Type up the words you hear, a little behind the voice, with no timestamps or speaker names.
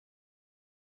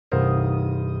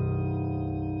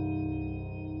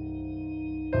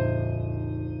The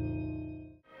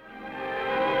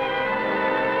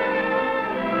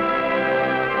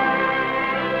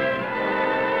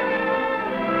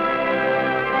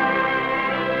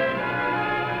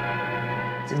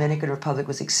Dominican Republic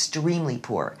was extremely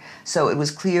poor. So it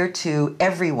was clear to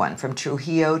everyone, from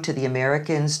Trujillo to the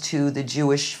Americans to the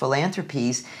Jewish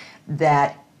philanthropies,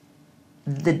 that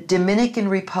the Dominican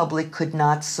Republic could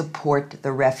not support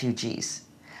the refugees.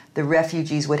 The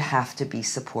refugees would have to be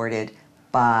supported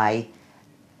by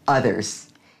others.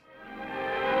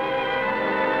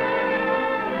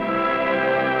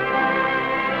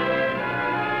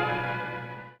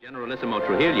 Generalissimo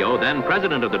Trujillo, then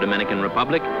president of the Dominican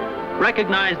Republic,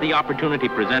 recognized the opportunity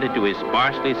presented to his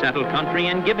sparsely settled country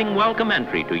in giving welcome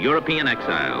entry to European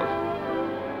exiles.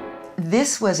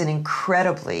 This was an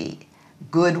incredibly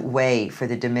good way for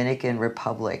the Dominican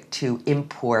Republic to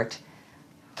import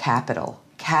capital.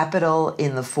 Capital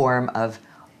in the form of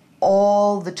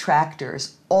all the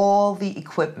tractors, all the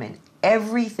equipment,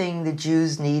 everything the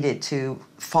Jews needed to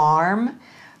farm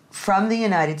from the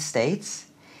United States,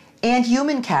 and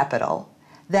human capital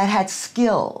that had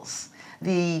skills.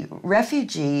 The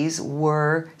refugees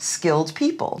were skilled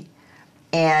people.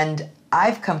 And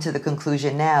I've come to the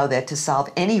conclusion now that to solve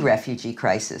any refugee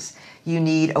crisis, you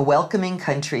need a welcoming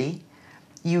country,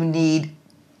 you need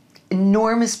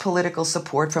enormous political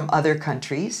support from other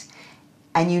countries,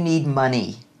 and you need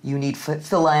money. You need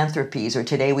philanthropies, or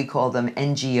today we call them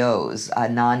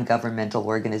NGOs, non-governmental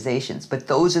organizations. But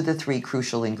those are the three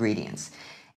crucial ingredients.